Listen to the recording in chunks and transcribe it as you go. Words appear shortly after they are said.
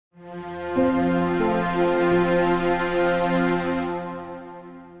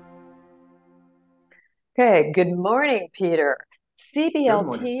Okay, good morning, Peter. Good morning.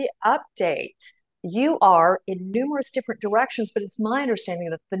 CBLT update. You are in numerous different directions, but it's my understanding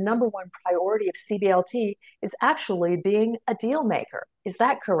that the number one priority of CBLT is actually being a deal maker. Is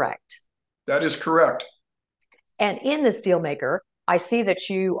that correct? That is correct. And in this deal maker, I see that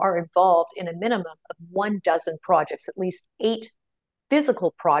you are involved in a minimum of 1 dozen projects, at least 8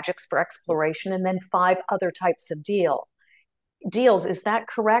 physical projects for exploration, and then 5 other types of deals. Is that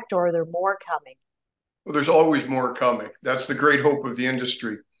correct, or are there more coming? Well, there's always more coming. That's the great hope of the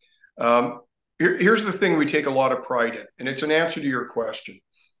industry. Here's the thing we take a lot of pride in, and it's an answer to your question.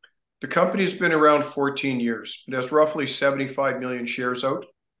 The company's been around 14 years. It has roughly 75 million shares out.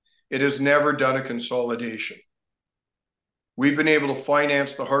 It has never done a consolidation. We've been able to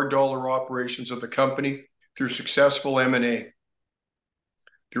finance the hard dollar operations of the company through successful M&A,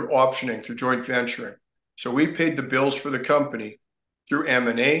 through optioning, through joint venturing. So we paid the bills for the company through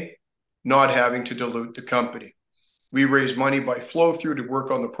M&A, not having to dilute the company. We raise money by flow through to work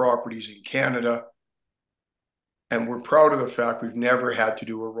on the properties in Canada. And we're proud of the fact we've never had to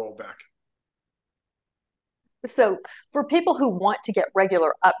do a rollback. So, for people who want to get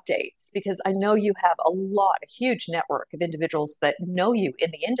regular updates, because I know you have a huge network of individuals that know you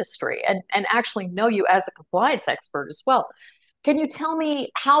in the industry and actually know you as a compliance expert as well, can you tell me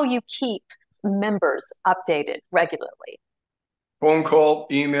how you keep members updated regularly? Phone call,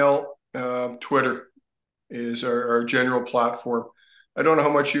 email, Twitter is our general platform. I don't know how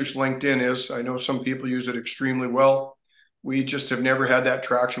much use LinkedIn is. I know some people use it extremely well. We just have never had that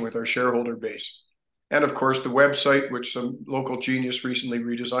traction with our shareholder base. And of course, the website, which some local genius recently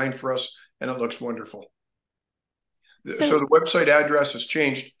redesigned for us, and it looks wonderful. So the website address has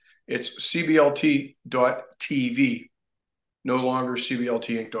changed. It's cblt.tv, no longer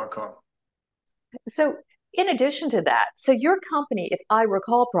cbltinc.com. So, in addition to that, so your company, if I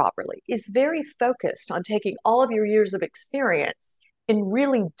recall properly, is very focused on taking all of your years of experience in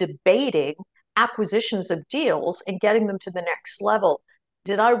really debating acquisitions of deals and getting them to the next level.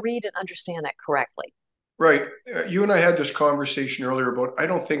 Did I read and understand that correctly? Right. You and I had this conversation earlier about I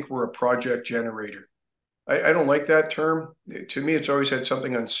don't think we're a project generator. I don't like that term. To me, it's always had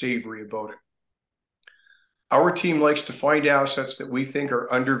something unsavory about it. Our team likes to find assets that we think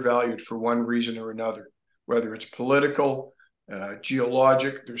are undervalued for one reason or another, whether it's political,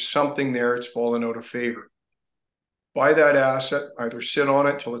 geologic, there's something there, it's fallen out of favor. Buy that asset, either sit on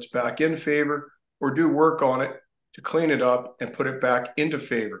it till it's back in favor or do work on it to clean it up and put it back into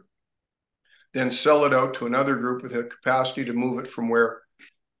favor. Then sell it out to another group with a capacity to move it from where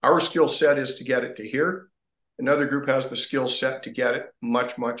our skill set is to get it to here. Another group has the skill set to get it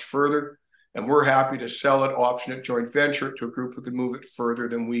much, much further. And we're happy to sell it, option it, joint venture it to a group who can move it further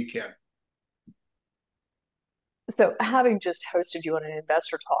than we can. So, having just hosted you on an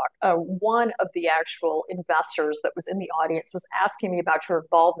investor talk, one of the actual investors that was in the audience was asking me about your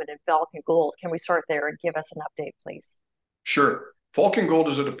involvement in Falcon Gold. Can we start there and give us an update, please? Sure. Falcon Gold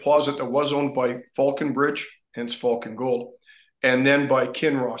is a deposit that was owned by Falcon Bridge, hence Falcon Gold, and then by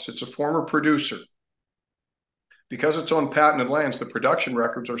Kinross. It's a former producer. Because it's on patented lands, the production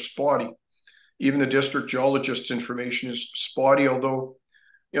records are spotty. Even the district geologist's information is spotty, although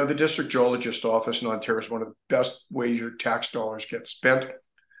the district geologist office in Ontario is one of the best ways your tax dollars get spent.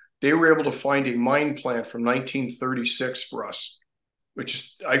 They were able to find a mine plan from 1936 for us, which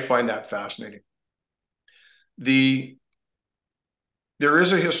is, I find that fascinating. There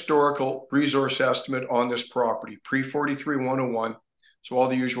is a historical resource estimate on this property, pre-43-101, so all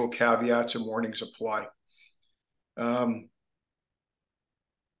the usual caveats and warnings apply.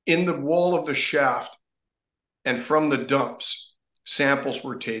 In the wall of the shaft and from the dumps, samples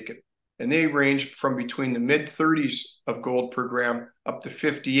were taken, and they ranged from between the mid-30s of gold per gram up to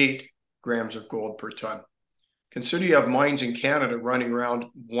 58 grams of gold per ton. Consider you have mines in Canada running around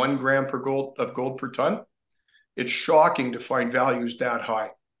 1 gram of gold per ton. It's shocking to find values that high.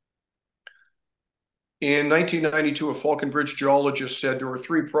 In 1992, a Falcon Bridge geologist said there were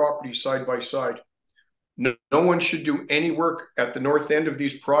 3 properties side by side. No one should do any work at the north end of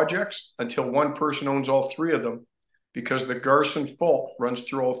these projects until one person owns all 3 of them, because the Garson Fault runs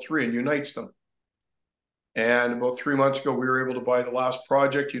through all 3 and unites them. And about 3 months ago, we were able to buy the last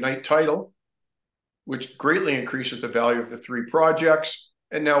project, Unite Title, which greatly increases the value of the 3 projects.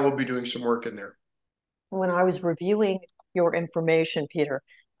 And now we'll be doing some work in there. When I was reviewing your information, Peter,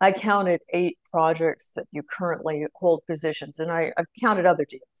 I counted 8 projects that you currently hold positions, and I've counted other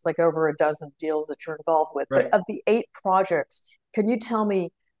deals, like over 12 deals that you're involved with. Right. But of the 8 projects, can you tell me,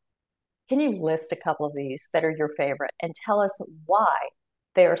 can you list a couple of these that are your favorite and tell us why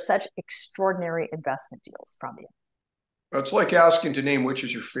They are such extraordinary investment deals from you. It's like asking to name which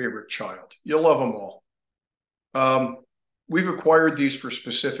is your favorite child. You love them all. We've acquired these for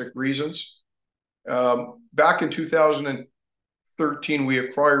specific reasons. Back in 2013, we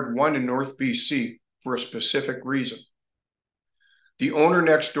acquired one in North BC for a specific reason. The owner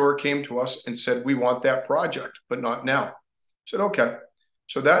next door came to us and said, we want that project, but not now. I said, okay.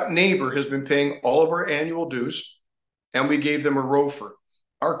 So that neighbor has been paying all of our annual dues, and we gave them a ROFR.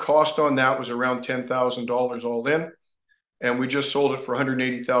 Our cost on that was around $10,000 all in, and we just sold it for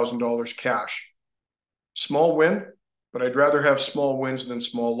 $180,000 cash. Small win, but I'd rather have small wins than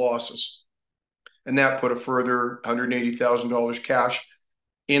small losses. And that put a further $180,000 cash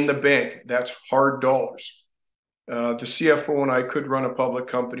in the bank. That's hard dollars. The CFO and I could run a public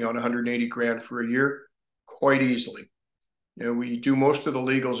company on 180 grand for a year quite easily. You know, we do most of the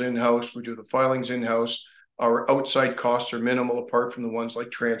legals in-house. We do the filings in-house. Our outside costs are minimal apart from the ones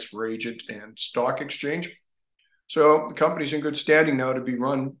like transfer agent and stock exchange. So the company's in good standing now to be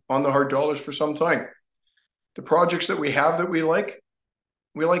run on the hard dollars for some time. The projects that we have that we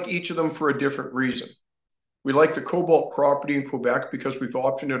like each of them for a different reason. We like the Cobalt property in Quebec because we've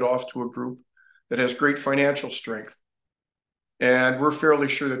optioned it off to a group that has great financial strength. And we're fairly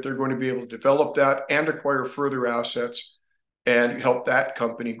sure that they're going to be able to develop that and acquire further assets and help that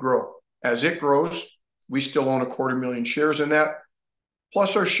company grow. As it grows, we still own 250,000 shares in that.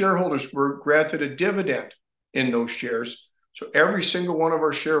 Plus our shareholders were granted a dividend in those shares. So every single one of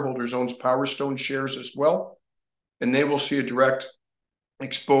our shareholders owns Power Stone shares as well, and they will see a direct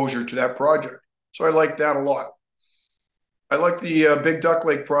exposure to that project. So I like that a lot. I like the Big Duck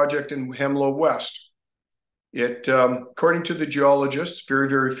Lake project in Hemlo West. It, according to the geologists, very,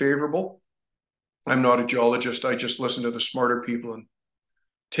 very favorable. I'm not a geologist. I just listen to the smarter people and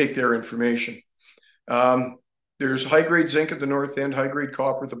take their information. There's high-grade zinc at the north end, high-grade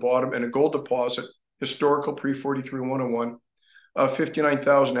copper at the bottom, and a gold deposit, historical pre-43-101,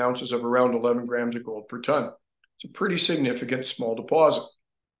 59,000 ounces of around 11 grams of gold per ton. It's a pretty significant small deposit.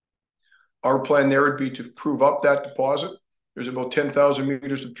 Our plan there would be to prove up that deposit. There's about 10,000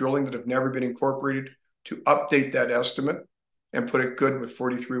 meters of drilling that have never been incorporated to update that estimate and put it good with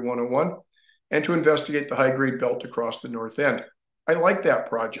 43-101, and to investigate the high-grade belt across the north end. I like that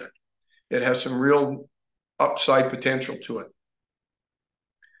project. It has some real upside potential to it.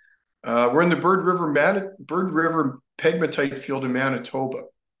 We're in the Bird River pegmatite field in Manitoba.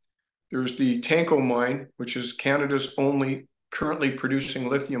 There's the Tanko mine, which is Canada's only currently producing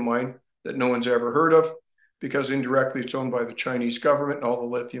lithium mine that no one's ever heard of, because indirectly it's owned by the Chinese government and all the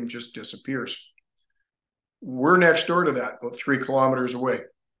lithium just disappears. We're next door to that, about 3 kilometers away.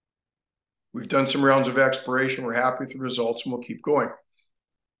 We've done some rounds of exploration. We're happy with the results, and we'll keep going.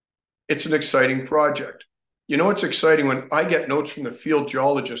 It's an exciting project. You know, it's exciting when I get notes from the field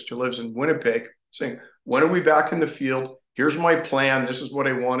geologist who lives in Winnipeg saying, when are we back in the field? Here's my plan. This is what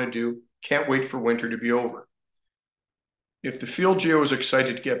I want to do. Can't wait for winter to be over. If the field geo is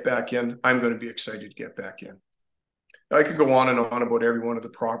excited to get back in, I'm going to be excited to get back in. I could go on and on about every one of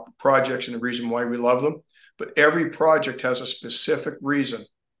the projects and the reason why we love them, but every project has a specific reason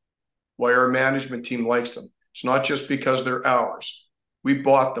why our management team likes them. It's not just because they're ours. We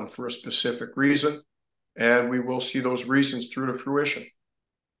bought them for a specific reason, and we will see those reasons through to fruition.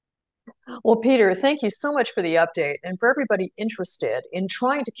 Well, Peter, thank you so much for the update. And for everybody interested in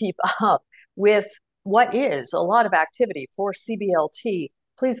trying to keep up with what is a lot of activity for CBLT,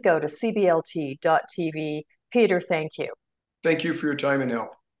 please go to cblt.tv. Peter, thank you. Thank you for your time and help.